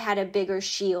like I had a bigger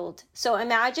shield. So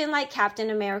imagine like Captain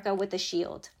America with a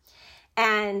shield.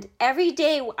 And every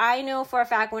day I know for a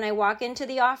fact when I walk into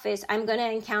the office, I'm going to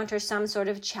encounter some sort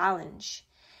of challenge.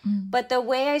 But the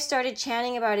way I started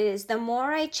chanting about it is the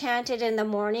more I chanted in the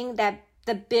morning, that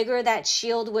the bigger that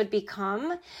shield would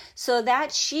become. So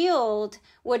that shield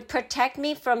would protect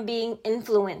me from being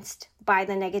influenced by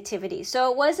the negativity.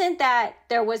 So it wasn't that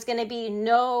there was going to be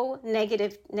no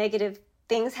negative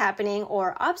things happening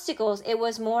or obstacles. It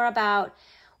was more about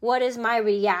what is my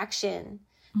reaction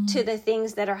to the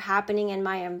things that are happening in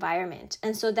my environment.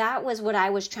 And so that was what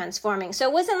I was transforming. So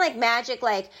it wasn't like magic,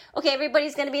 like, okay,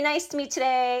 everybody's going to be nice to me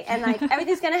today and like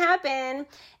everything's going to happen.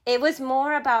 It was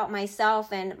more about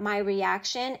myself and my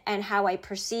reaction and how I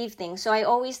perceive things. So I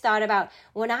always thought about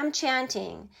when I'm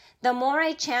chanting, the more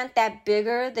I chant, that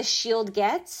bigger the shield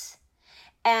gets.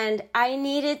 And I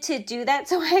needed to do that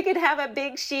so I could have a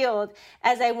big shield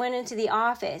as I went into the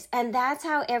office. And that's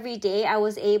how every day I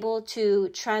was able to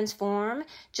transform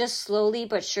just slowly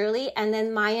but surely. And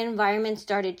then my environment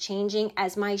started changing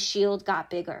as my shield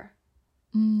got bigger.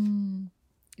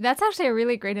 That's actually a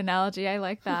really great analogy. I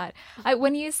like that.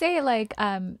 When you say like,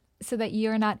 so that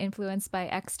you're not influenced by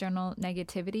external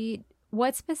negativity,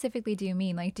 what specifically do you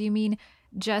mean? Like, do you mean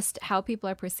just how people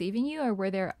are perceiving you, or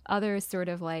were there other sort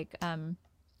of like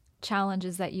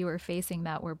challenges that you were facing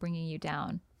that were bringing you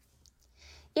down?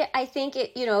 Yeah, I think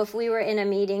if we were in a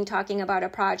meeting talking about a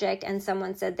project and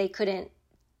someone said they couldn't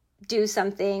do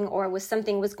something or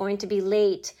something was going to be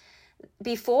late,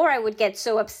 before I would get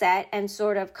so upset and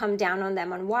sort of come down on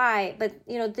them on why. But,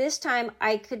 this time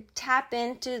I could tap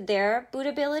into their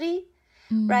bootability,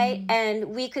 right? And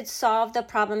we could solve the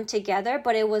problem together,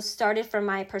 but it was started from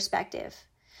my perspective.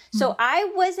 So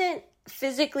I wasn't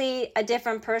physically a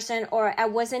different person, or I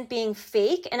wasn't being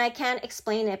fake, and I can't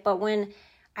explain it. But when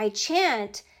I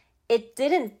chant, it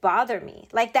didn't bother me.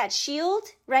 Like that shield,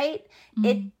 right?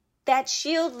 That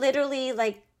shield literally,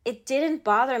 like, it didn't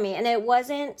bother me. And it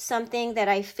wasn't something that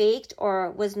I faked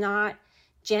or was not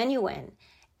genuine.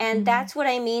 And that's what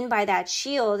I mean by that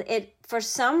shield. It, for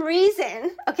some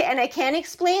reason, okay, and I can't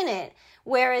explain it,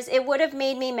 whereas it would have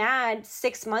made me mad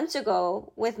 6 months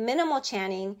ago with minimal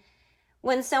chanting.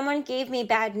 When someone gave me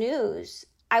bad news,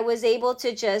 I was able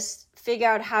to just figure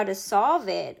out how to solve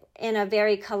it in a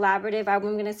very collaborative, I'm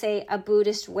going to say a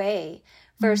Buddhist way,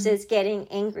 versus getting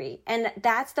angry. And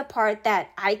that's the part that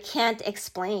I can't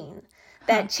explain,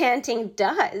 that chanting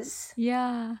does.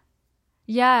 Yeah.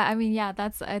 Yeah. I mean, yeah,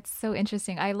 it's so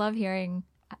interesting. I love hearing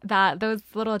those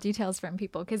little details from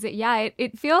people, because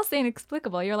it feels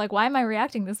inexplicable. You're like, why am I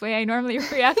reacting this way? I normally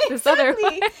react this other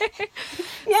way.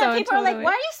 Yeah, so people are like,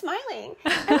 why are you smiling?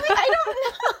 I'm like, I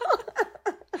don't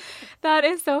know. That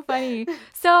is so funny.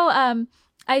 So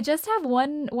I just have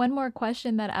one more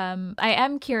question that I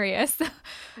am curious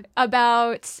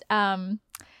about.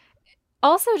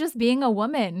 Also, just being a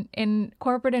woman in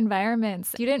corporate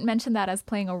environments. You didn't mention that as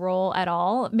playing a role at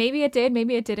all. Maybe it did,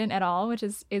 maybe it didn't at all, which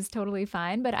is totally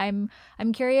fine. But I'm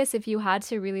curious if you had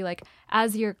to really, like,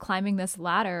 as you're climbing this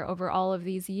ladder over all of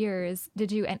these years,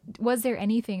 was there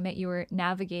anything that you were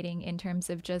navigating in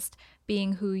terms of just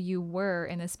being who you were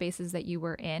in the spaces that you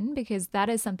were in? Because that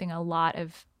is something a lot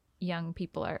of young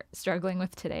people are struggling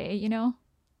with today,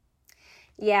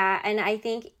 Yeah, and I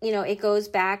think, it goes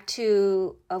back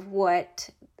to what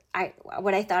I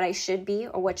thought I should be,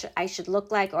 or what I should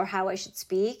look like, or how I should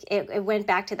speak. It went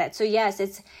back to that. So yes,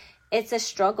 it's a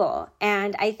struggle.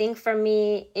 And I think for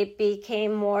me, it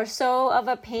became more so of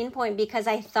a pain point because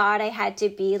I thought I had to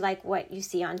be like what you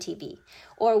see on TV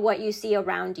or what you see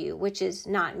around you, which is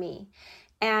not me.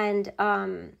 And,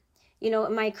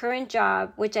 my current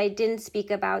job, which I didn't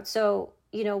speak about. So,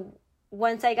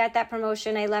 once I got that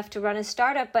promotion, I left to run a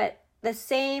startup, but the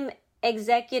same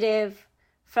executive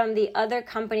from the other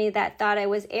company that thought I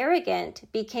was arrogant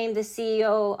became the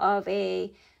CEO of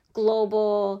a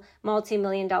global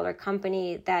multi-million-dollar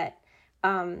company that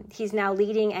he's now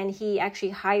leading, and he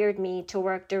actually hired me to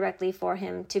work directly for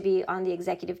him to be on the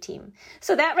executive team.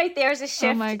 So that right there is a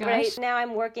shift. Oh my gosh. Right now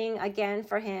I'm working again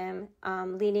for him,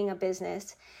 leading a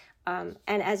business, and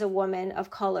as a woman of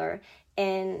color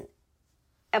in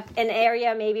an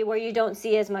area maybe where you don't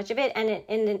see as much of it, and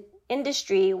in an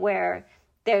industry where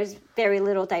there's very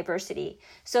little diversity.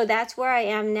 So that's where I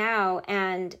am now.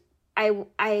 And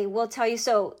I will tell you,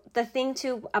 so the thing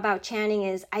too about chanting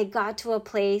is I got to a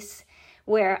place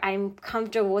where I'm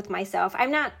comfortable with myself.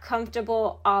 I'm not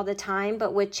comfortable all the time,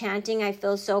 but with chanting, I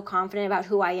feel so confident about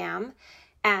who I am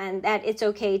and that it's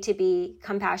okay to be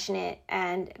compassionate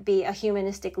and be a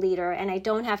humanistic leader. And I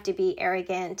don't have to be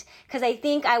arrogant, because I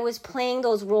think I was playing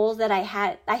those roles that I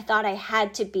thought I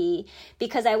had to be,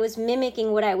 because I was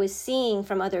mimicking what I was seeing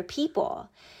from other people.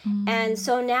 And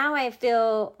so now I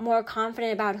feel more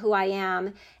confident about who I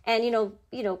am. And,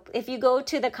 if you go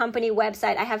to the company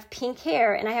website, I have pink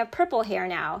hair and I have purple hair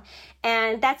now.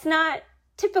 And that's not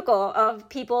typical of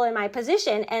people in my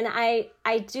position. And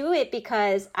I do it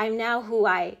because I'm now who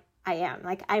I am.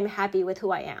 Like, I'm happy with who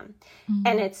I am.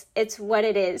 And it's what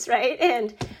it is,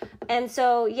 right? And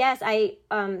so, yes, I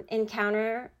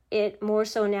encounter it more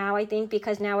so now, I think,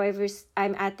 because now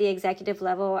I'm at the executive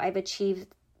level. I've achieved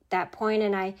that point,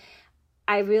 and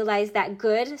I realize that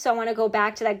good. So I want to go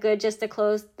back to that good, just to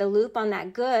close the loop on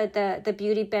that good, the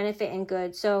beauty, benefit, and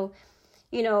good. So,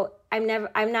 I'm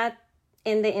not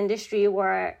in the industry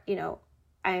where,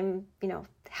 I'm,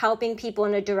 helping people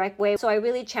in a direct way. So I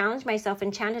really challenged myself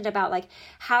and chanted about, like,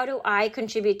 how do I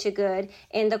contribute to good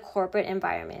in the corporate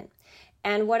environment?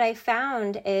 And what I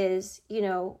found is,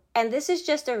 and this is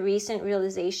just a recent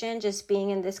realization, just being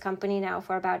in this company now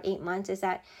for about 8 months, is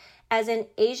that as an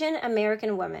Asian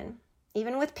American woman,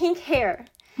 even with pink hair,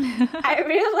 I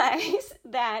realized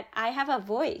that I have a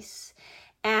voice,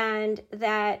 and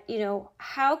that,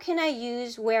 how can I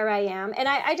use where I am? And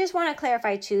I just want to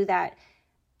clarify too that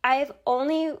I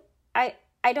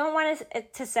don't want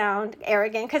it to sound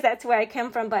arrogant, because that's where I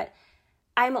come from, but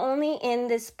I'm only in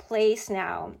this place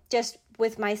now just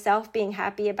with myself being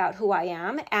happy about who I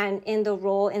am and in the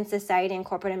role in society and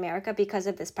corporate America because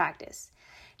of this practice.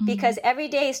 Because every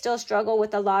day I still struggle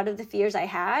with a lot of the fears I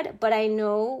had, but I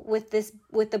know with the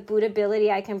Buddhability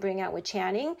I can bring out with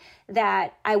chanting,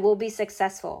 that I will be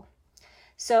successful.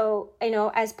 So,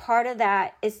 as part of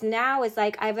that, it's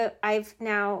like I've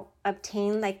now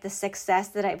obtained like the success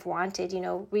that I've wanted,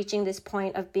 reaching this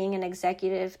point of being an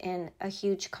executive in a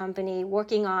huge company,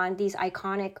 working on these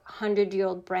iconic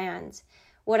 100-year-old brands.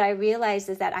 What I realized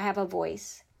is that I have a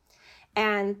voice.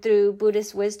 And through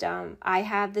Buddhist wisdom, I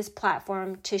have this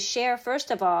platform to share. First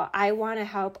of all, I want to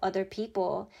help other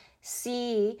people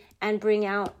see and bring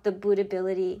out the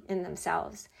Buddhability in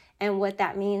themselves. And what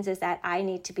that means is that I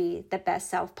need to be the best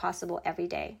self possible every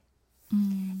day.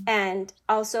 And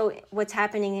also what's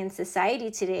happening in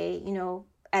society today,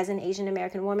 as an Asian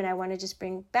American woman, I want to just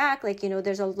bring back,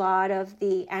 there's a lot of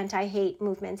the anti-hate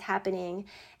movements happening.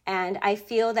 And I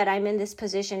feel that I'm in this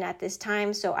position at this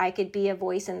time so I could be a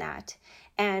voice in that.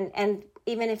 And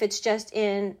even if it's just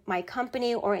in my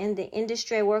company or in the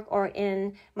industry I work or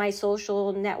in my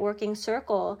social networking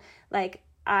circle,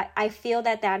 I feel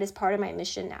that is part of my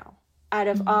mission now. Out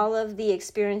of all of the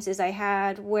experiences I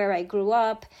had, where I grew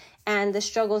up, and the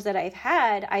struggles that I've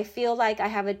had, I feel like I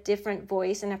have a different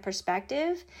voice and a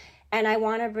perspective. And I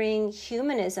want to bring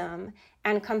humanism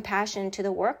and compassion to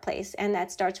the workplace. And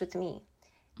that starts with me.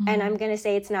 And I'm going to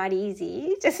say it's not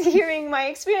easy. Just hearing my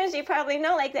experience, you probably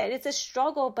know that it's a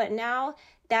struggle. But now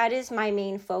that is my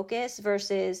main focus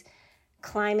versus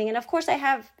climbing. And of course, I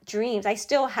have dreams. I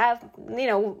still have,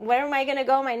 where am I going to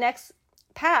go my next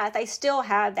path? I still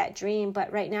have that dream.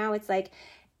 But right now it's like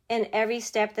in every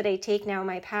step that I take now in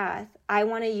my path, I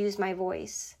want to use my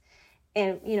voice.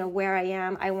 And, where I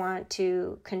am, I want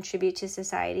to contribute to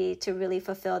society to really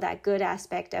fulfill that good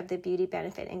aspect of the beauty,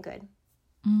 benefit, and good.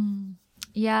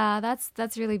 Yeah,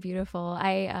 that's really beautiful.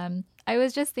 I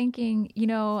was just thinking,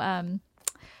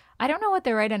 I don't know what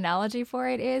the right analogy for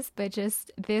it is, but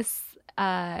just this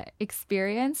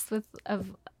experience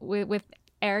with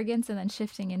arrogance and then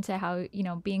shifting into how,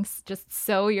 being just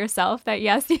so yourself that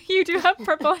yes, you do have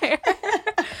purple hair.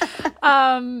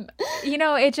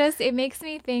 It makes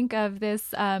me think of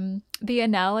this, the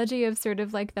analogy of sort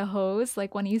of like the hose,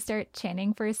 like when you start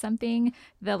chanting for something,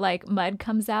 the mud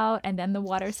comes out and then the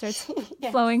water starts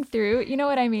yes. flowing through. You know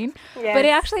what I mean? Yes.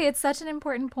 But it's such an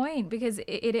important point because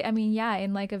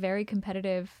in like a very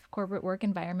competitive corporate work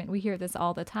environment, we hear this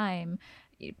all the time.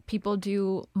 People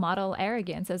do model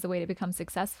arrogance as a way to become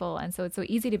successful. And so it's so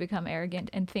easy to become arrogant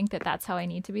and think that that's how I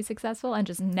need to be successful and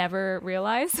just never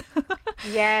realize.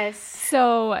 Yes.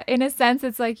 So in a sense,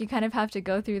 it's like you kind of have to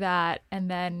go through that and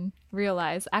then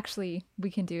realize, actually, we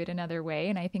can do it another way.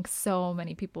 And I think so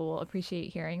many people will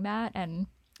appreciate hearing that. And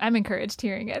I'm encouraged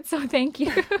hearing it. So thank you.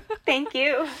 Thank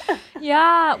you.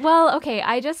 Yeah. Well, okay.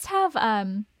 I just have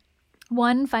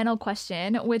one final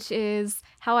question, which is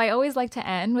how I always like to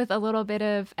end with a little bit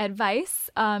of advice.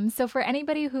 So for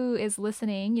anybody who is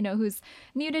listening, who's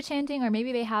new to chanting, or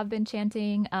maybe they have been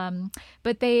chanting,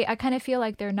 but I kind of feel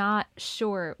like they're not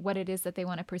sure what it is that they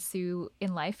want to pursue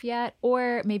in life yet,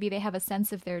 or maybe they have a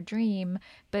sense of their dream,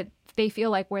 but they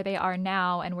feel like where they are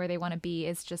now and where they want to be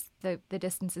is just the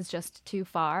distance is just too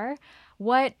far.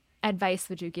 What advice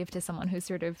would you give to someone who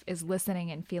sort of is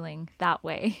listening and feeling that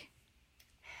way?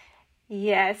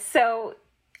 Yes. So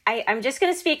I'm just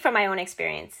going to speak from my own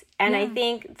experience. And I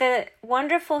think the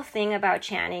wonderful thing about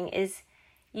chanting is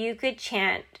you could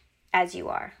chant as you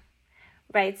are,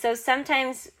 right? So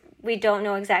sometimes we don't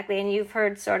know exactly, and you've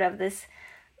heard sort of this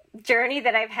journey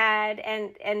that I've had,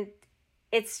 and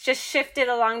it's just shifted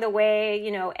along the way,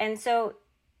 And so,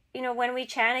 when we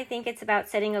chant, I think it's about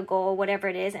setting a goal, whatever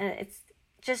it is, and it's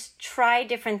just try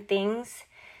different things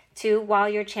too while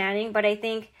you're chanting. But I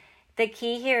think the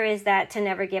key here is that to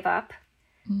never give up.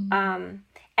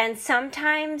 And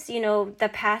sometimes, the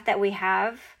path that we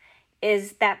have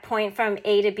is that point from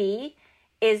A to B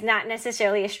is not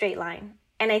necessarily a straight line.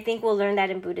 And I think we'll learn that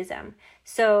in Buddhism.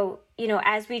 So,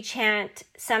 as we chant,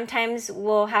 sometimes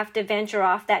we'll have to venture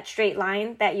off that straight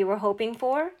line that you were hoping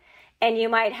for. And you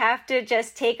might have to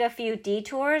just take a few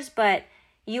detours, but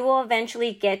you will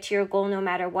eventually get to your goal no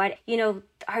matter what.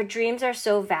 Our dreams are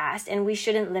so vast and we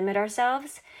shouldn't limit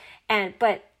ourselves.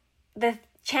 But the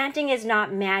chanting is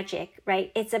not magic,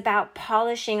 right? It's about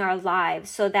polishing our lives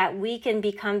so that we can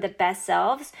become the best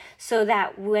selves, so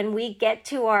that when we get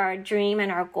to our dream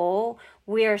and our goal,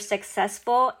 we are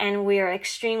successful and we are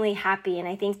extremely happy. And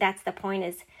I think that's the point,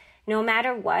 is no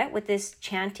matter what with this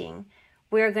chanting,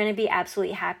 we're going to be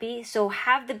absolutely happy. So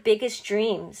have the biggest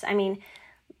dreams. I mean,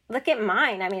 look at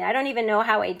mine. I mean, I don't even know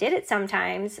how I did it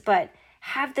sometimes, but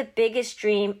have the biggest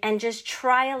dream and just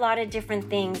try a lot of different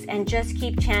things and just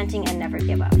keep chanting and never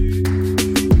give up.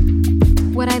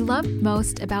 What I love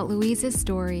most about Louise's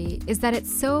story is that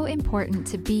it's so important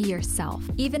to be yourself,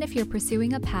 even if you're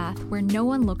pursuing a path where no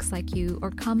one looks like you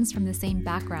or comes from the same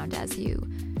background as you.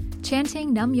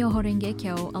 Chanting Nam-myoho Renge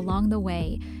Kyo along the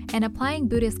way and applying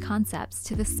Buddhist concepts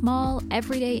to the small,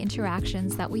 everyday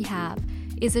interactions that we have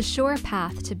is a sure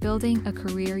path to building a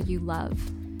career you love.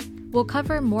 We'll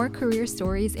cover more career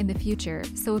stories in the future,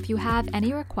 so if you have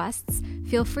any requests,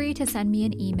 feel free to send me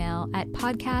an email at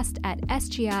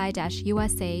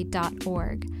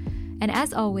podcast@sgi-usa.org. And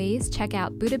as always, check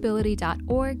out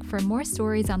buddhability.org for more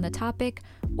stories on the topic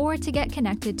or to get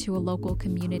connected to a local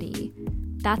community.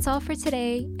 That's all for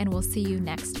today, and we'll see you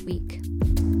next week.